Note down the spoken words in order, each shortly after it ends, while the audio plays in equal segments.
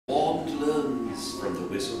learns from the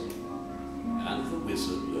wizard, and the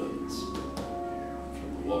wizard learns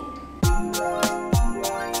from the wand.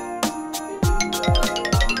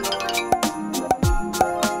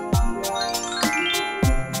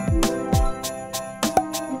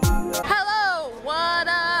 Hello, what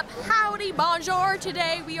up? Howdy, bonjour.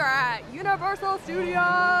 Today we are at Universal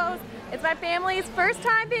Studios. It's my family's first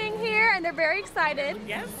time being here and they're very excited.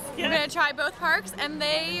 Yes, We're gonna try both parks and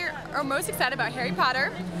they are most excited about Harry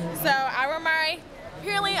Potter. So I wear my,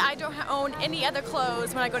 apparently I don't own any other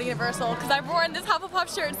clothes when I go to Universal because I've worn this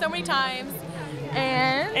Hufflepuff shirt so many times.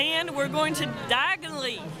 And we're going to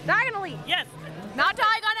diagonally. Diagonally. Yes. Not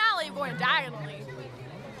Diagon Alley, we're going diagonally.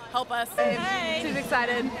 Help us. Hey. She's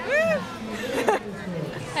excited.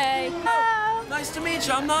 Hey. Hello. Nice to meet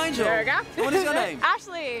you, I'm Nigel. There we go. What is your name?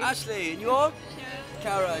 Ashley. Ashley, and you're?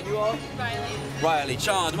 Kara, and you are? Riley. Riley.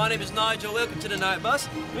 Charmed. My name is Nigel, welcome to the night bus.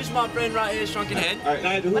 This is my friend right here, Shrunken Head. All right,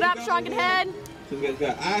 Nigel, What up, Shrunken Head? So we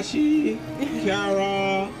got Ashi,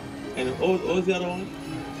 Kara, and what was the other one?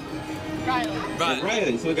 Riley.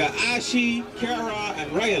 Right. So we got Ashi, Kara, and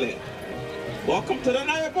Riley. Welcome to the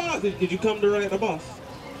night bus. Did you come to ride the bus?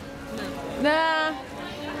 Nah.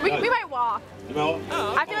 We might walk. You know?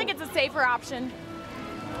 I feel like it's a safer option.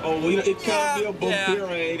 Oh, well, it can't be a bump yeah. here,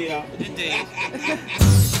 area. Indeed.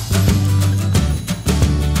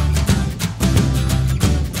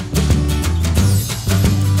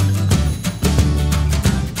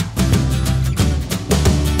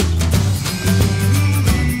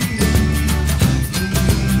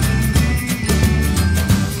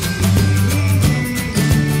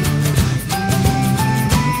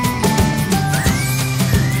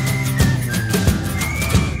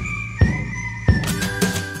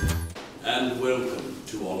 And welcome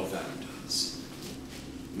to Ollivanders.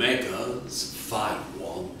 Makers fine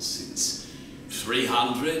wands since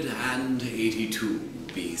 382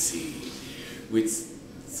 BC with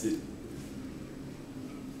the...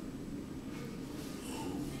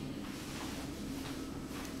 Oh.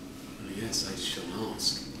 Well, yes, I shall ask.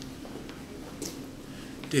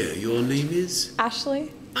 Dear, your name is?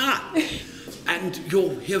 Ashley. Ah! And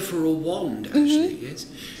you're here for a wand, actually, yes?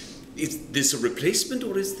 Is this a replacement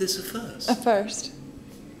or is this a first? A first.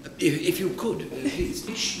 If you could, please.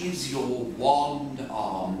 Which is your wand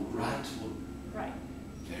arm, right? Right.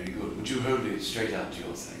 Very good. Would you hold it straight out to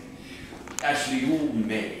your thing? Actually, you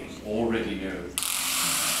may already know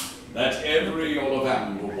that every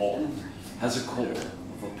Ollivander wand has a core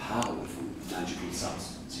of a powerful magical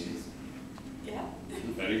substance, yes? Yeah.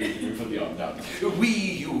 Very good for the undoubted. We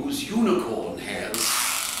use unicorn hairs,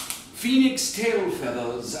 phoenix tail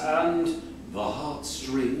feathers, and the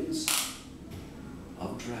heartstrings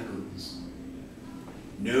of dragons.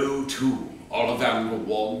 No two Ollivander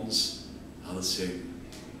wands are the same.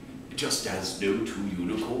 Just as no two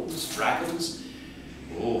unicorns, dragons,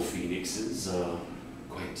 or phoenixes are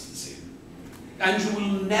quite the same. And you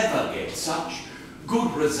will never get such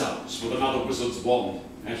good results with another wizard's wand.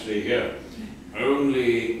 Actually, here,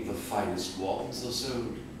 only the finest wands are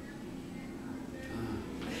sold.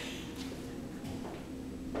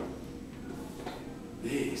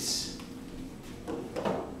 This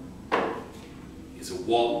is a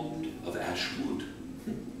wand of ash wood.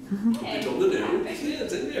 A bit on the nose,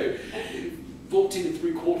 yes, I know. 14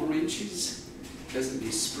 3/4 inches,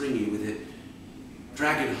 pleasantly springy with a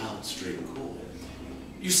dragon heartstring core.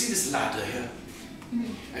 You see this ladder here?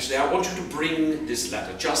 Actually, I want you to bring this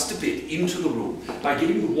ladder just a bit into the room by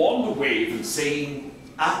giving the wand a wave and saying,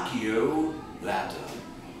 Accio ladder.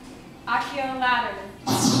 Accio ladder.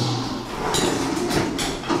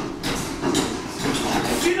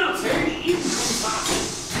 Do not say incompatible.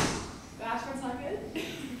 The Ashford's not good?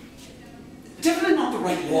 Definitely not the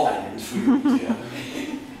right wand for you, dear.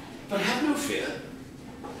 But have no fear.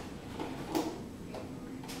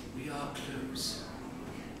 We are close.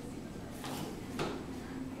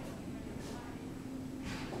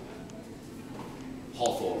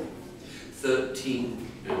 Hawthorn,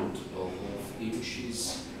 13.5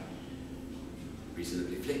 inches.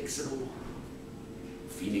 Reasonably flexible.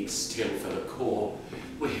 Phoenix tail feather core.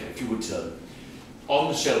 Well, here, if you would turn. On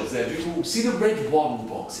the shelves there, do you see the red wand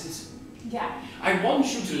boxes? Yeah. I want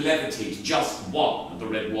you to levitate just one of the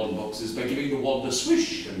red wand boxes by giving the wand a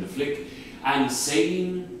swish and a flick and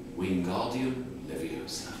saying Wingardium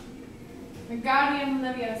Leviosa. Wingardium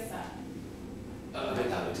Leviosa. A bit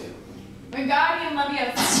louder, dear. Wingardium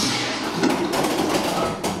Leviosa.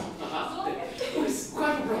 It's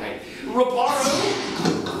quite right. Robaro!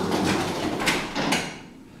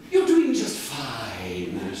 You're doing just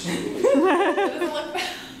fine.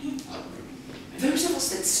 Those of us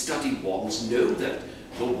that study wands know that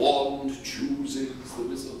the wand chooses the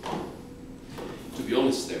wizard. be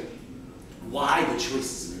honest though, why the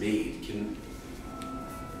choice is made can...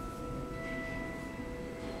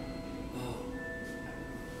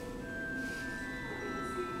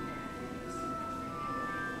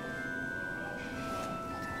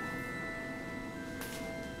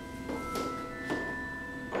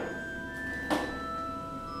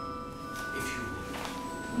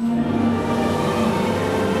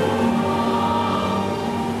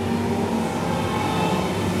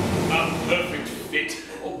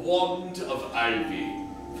 Wand of ivy,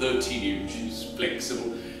 13 inches,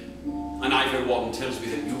 flexible. An ivory wand tells me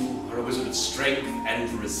that you are a wizard of strength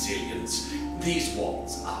and resilience. These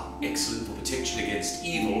wands are excellent for protection against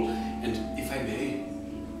evil, and if I may,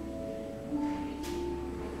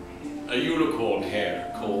 a unicorn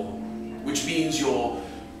hair core, which means your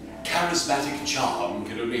charismatic charm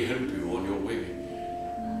can only help you on your way.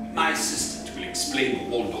 My assistant will explain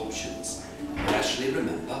the wand options. Actually,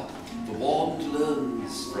 remember, the wand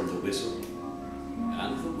learns from the wizard,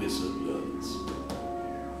 and the wizard learns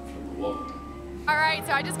from the wand. Alright,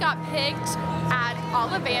 so I just got picked at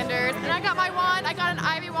Ollivanders, and I got my wand. I got an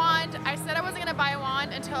ivy wand. I said I wasn't going to buy a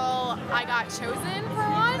wand until I got chosen for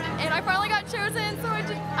one, and I finally got chosen, so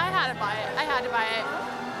I had to buy it. I had to buy it.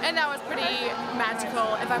 And that was pretty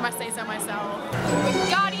magical, if I must say so myself.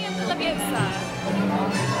 Guardian Leviosa.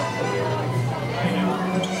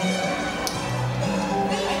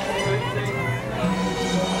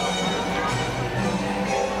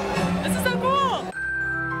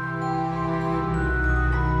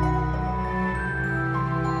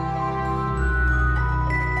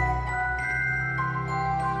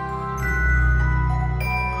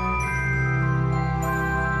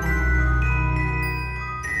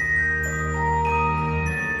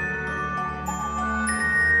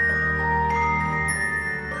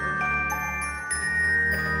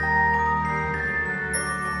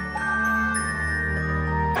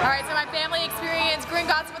 Alright, so my family experienced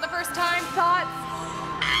Gringotts for the first time. Thoughts?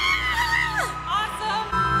 Awesome!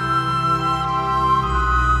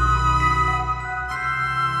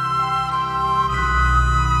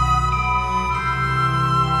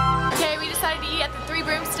 Okay, we decided to eat at the Three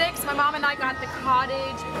Broomsticks. My mom and I got the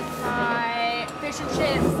cottage, my fish and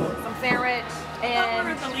chips, some sandwich, and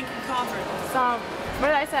we're at the Leaky Cauldron. some, what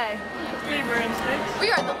did I say? Three Broomsticks. We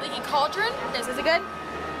are at the Leaky Cauldron. Is it good?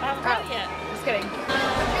 I haven't got it yet. Just kidding.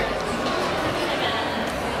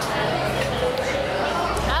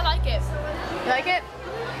 I like it. You like it?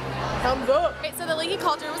 Thumbs up. Okay, so the Leaky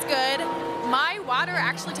Cauldron was good. My water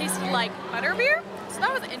actually tasted like butterbeer, so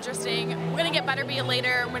that was interesting. We're gonna get butterbeer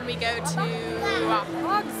later when we go to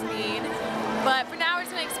Hogsmeade. But for now, we're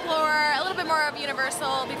just gonna explore a little bit more of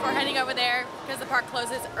Universal before heading over there because the park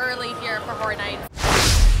closes early here for Horror Nights.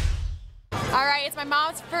 Alright, it's my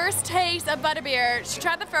mom's first taste of butterbeer. She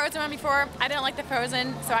tried the frozen one before. I didn't like the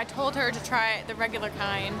frozen, so I told her to try the regular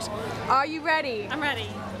kind. Are you ready? I'm ready.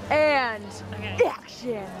 And Okay.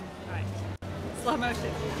 action! Alright. Slow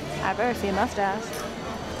motion. I've ever seen a mustache.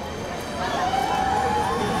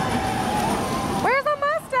 Where's the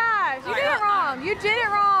mustache? You did it wrong. You did it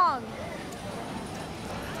wrong.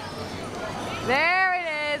 There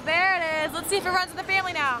it is. There it is. Let's see if it runs in the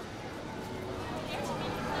family now.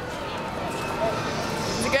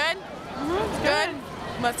 Is it good? Mm-hmm. It's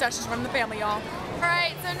good. Mustaches run in the family, y'all.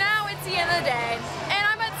 Alright, so now it's the end of the day, and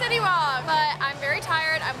I'm at City Walk, but I'm very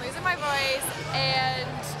tired, I'm losing my voice, and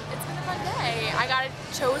it's been a fun day. I got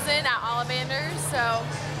chosen at Ollivanders, so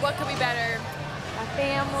what could be better? My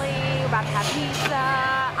family, we're about to have pizza,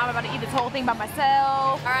 I'm about to eat this whole thing by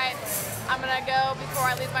myself. Alright, I'm gonna go before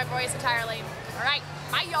I lose my voice entirely. Alright,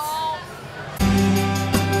 bye y'all!